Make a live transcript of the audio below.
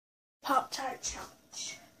Pop-Tart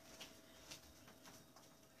challenge.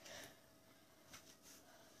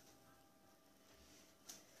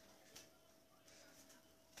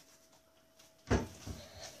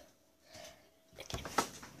 Okay.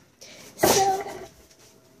 So,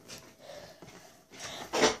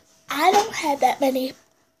 I don't have that many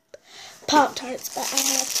Pop-Tarts, but I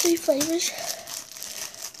have 3 flavors: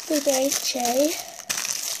 blueberry, cherry,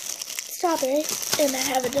 strawberry, and I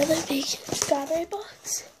have another big strawberry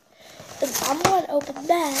box. And I'm going to open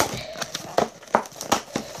that.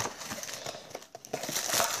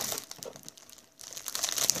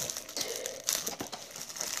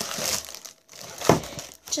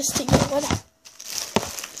 Just to get one out.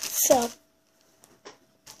 So,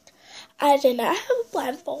 I did not have a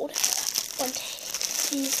blindfold. I want to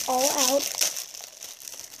take these all out.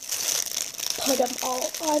 Put them all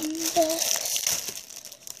on the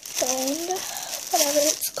thing, whatever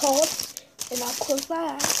it's called, and I'll close my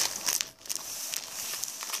eyes.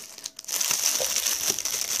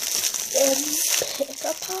 And pick a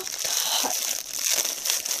Pop-Tart.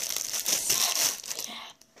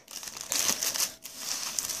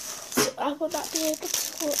 So I will not be able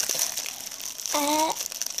to look at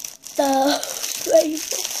the flavor.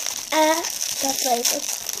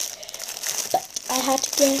 But I had to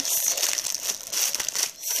guess.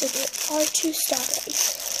 So there are 2 strawberries.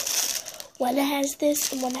 One has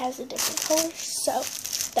this and one has a different color, so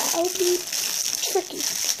that will be tricky.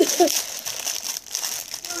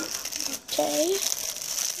 Okay.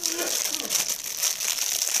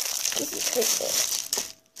 Give me a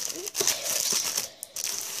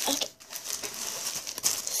okay.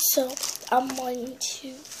 So I'm going to.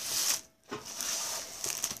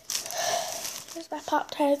 There's my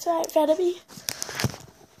Pop-Tarts right in front of me.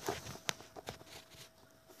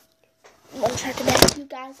 I'm going to try to mess you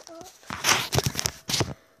guys up.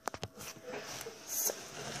 So,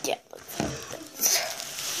 yeah, let's do this.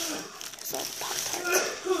 There's all the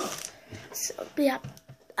Pop-Tarts. So, yeah,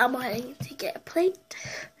 I'm going to get a plate.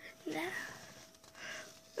 Now,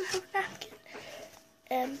 I have a napkin.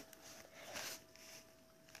 And,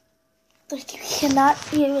 like, you cannot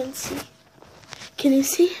even see. Can you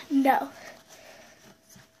see? No.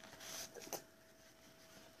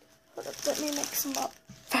 Hold up, let me mix them up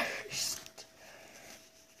first.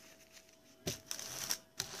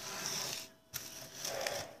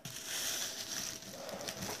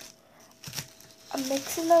 I'm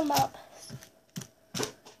mixing them up.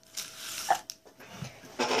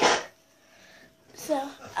 So,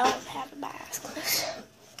 I won't have my eyes closed.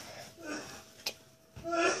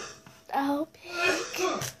 I'll pick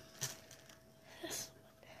this one.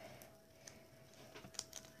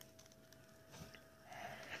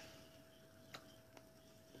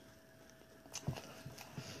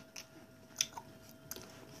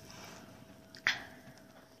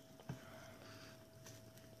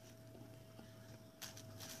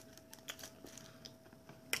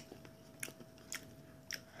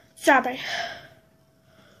 Strawberry.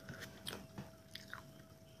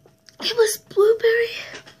 It was blueberry.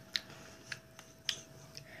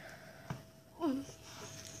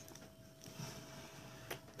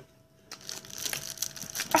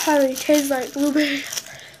 How it tastes like blueberry.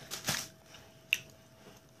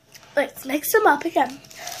 Let's mix them up again.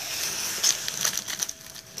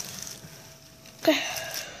 Okay.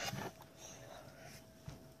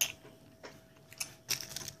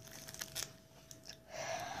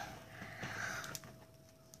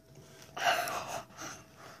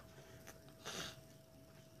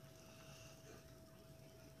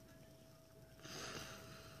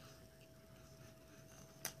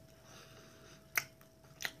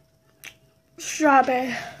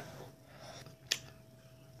 Strawberry.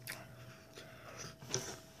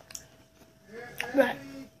 Right.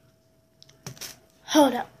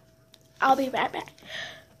 Hold up. I'll be right back.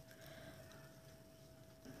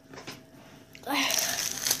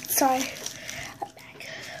 Sorry. I'm back.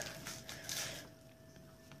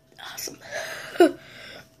 Awesome.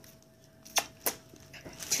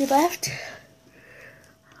 2 left.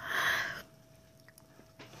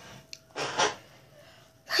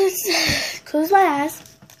 Let's close my eyes.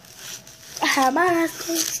 I have my eyes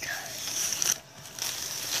closed.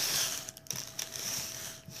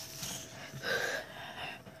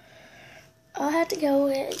 I'll have to go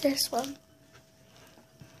with this one.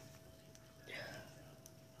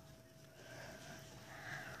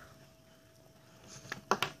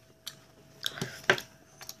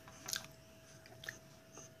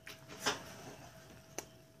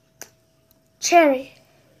 Cherry.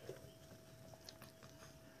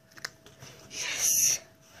 Yes.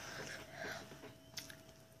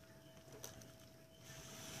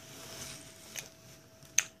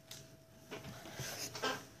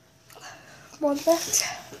 one left.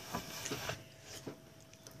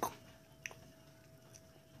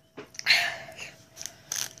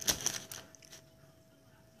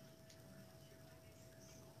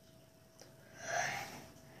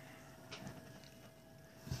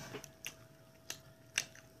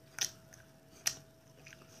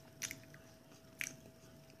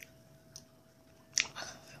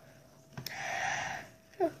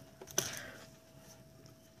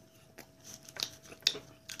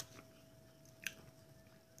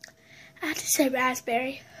 I have to say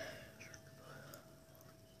raspberry.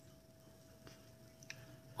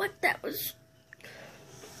 What? That was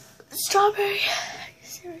strawberry? Are you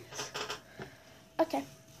serious? Okay.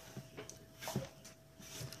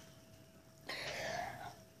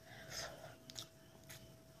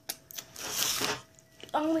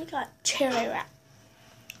 Only got cherry wrap.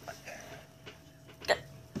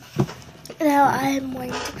 Now I am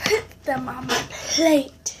going to put them on my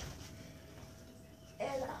plate.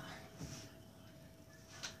 And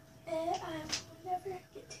I will never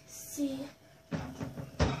get to see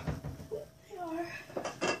what they are.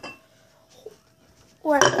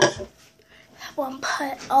 Or one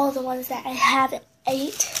put all the ones that I haven't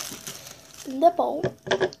ate in the bowl.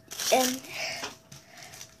 And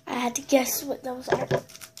I had to guess what those are.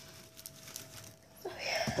 So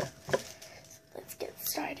yeah. Let's get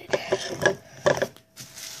started.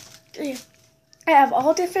 I have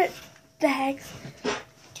all different bags.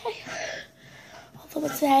 Okay. All the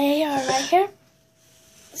ones that I are right here.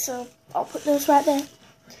 So I'll put those right there.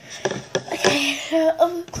 Okay, I'm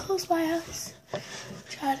gonna close my eyes.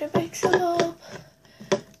 Try to mix them up.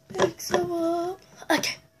 Mix them up.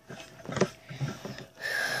 Okay.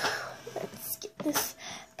 Let's get this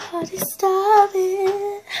party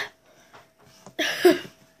started.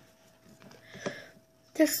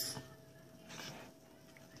 This.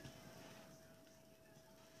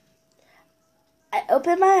 I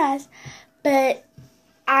open my eyes, but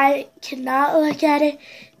I cannot look at it.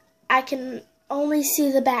 I can only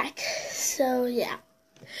see the back. So yeah,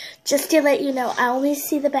 just to let you know, I only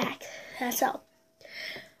see the back. That's all.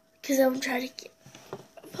 Because I'm trying to get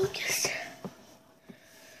focused.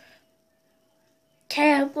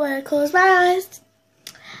 Okay, I'm going to close my eyes.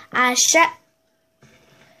 Eyes shut.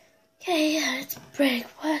 Okay, let's break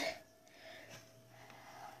one.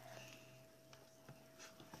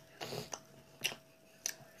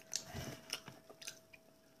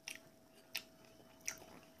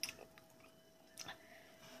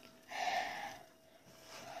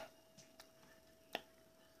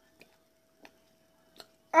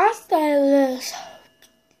 I started this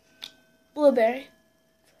blueberry.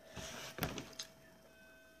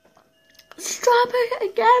 Strawberry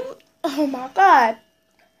again? Oh my god.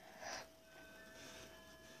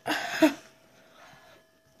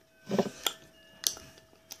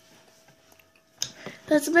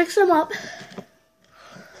 Let's mix them up.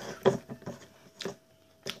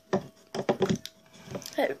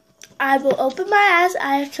 I will open my eyes.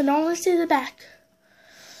 I can only see the back.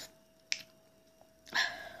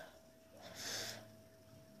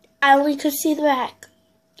 I only could see the back.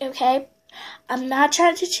 Okay? I'm not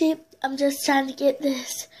trying to cheat. I'm just trying to get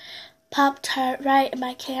this Pop-Tart right in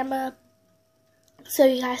my camera so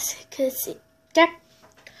you guys could see. Okay?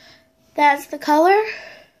 That's the color.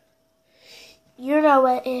 You know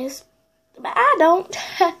what it is. But I don't.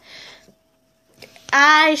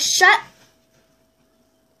 I shut.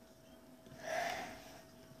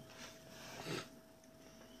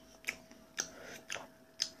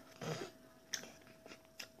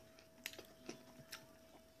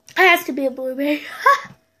 It has to be a blueberry.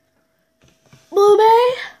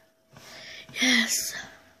 Blueberry? Yes.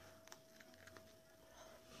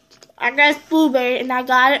 I guessed blueberry and I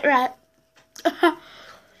got it right.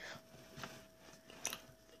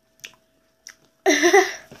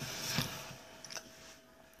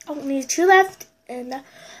 Only two left and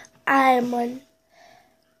I am one.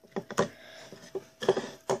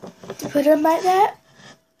 Put them like that.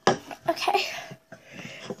 Okay.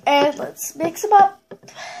 And let's mix them up.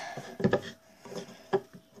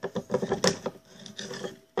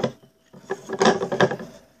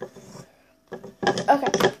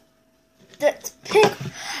 Okay. Let's pick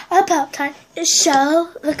a Pop-Tart and show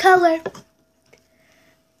the color.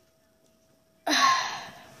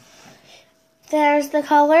 There's the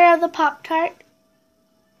color of the Pop-Tart.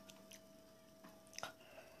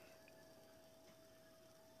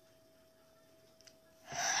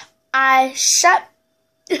 I shut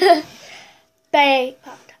Bay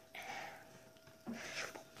Pop-Tart.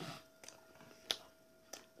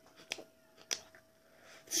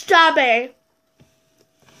 Strawberry.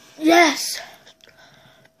 Yes.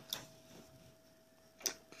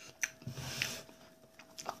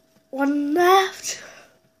 one left.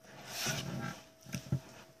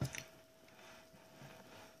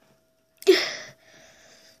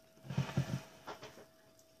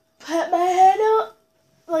 Put my head up,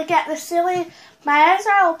 look at the ceiling. My eyes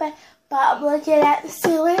are open, but I'm looking at the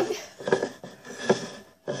ceiling.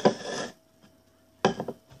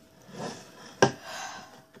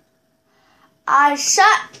 Eyes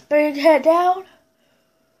shut, bring head down.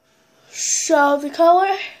 Show the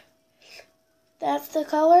color. That's the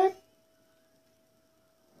color.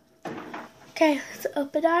 Okay, let's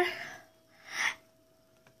open our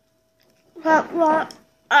one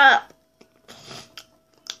up.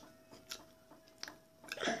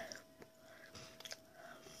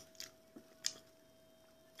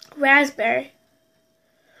 Raspberry.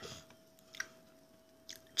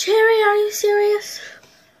 Cherry, are you serious?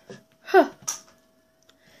 Huh.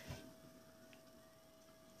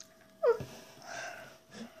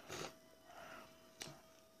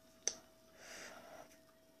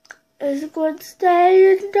 Is it going to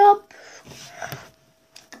stay in up?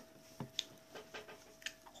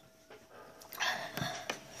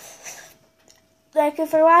 Thank you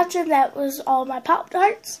for watching. That was all my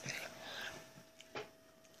Pop-Tarts.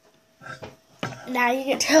 Now you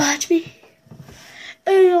get to watch me.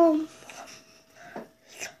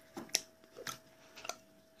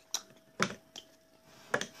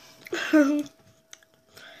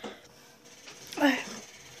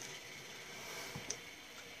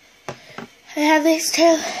 I have these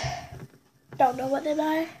two. Don't know what they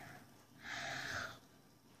are.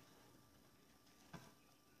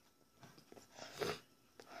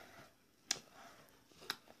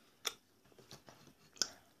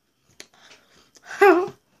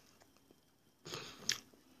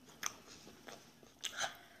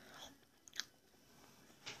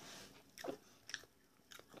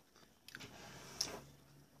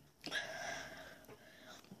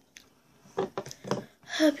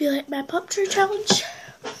 Hope you like my Pop-Tart challenge.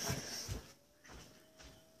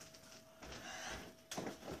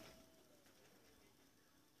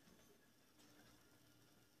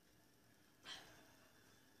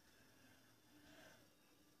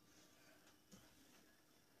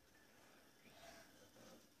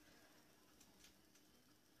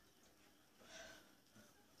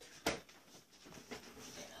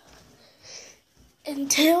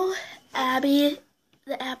 Until Abby,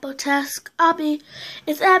 the apple task, Abby,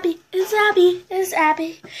 it's Abby, it's Abby, it's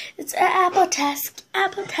Abby, it's an apple task,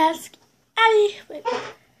 Abby, wait,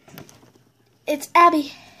 it's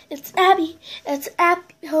Abby, it's Abby, it's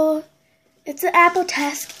apple, it's an apple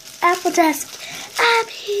task, Abby.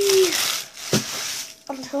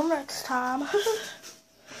 Until next time.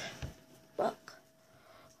 Look.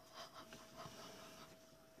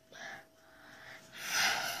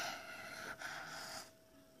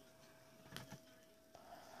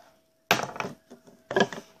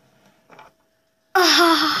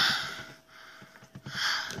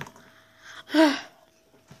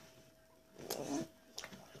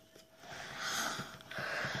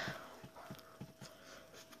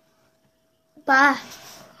 Bye.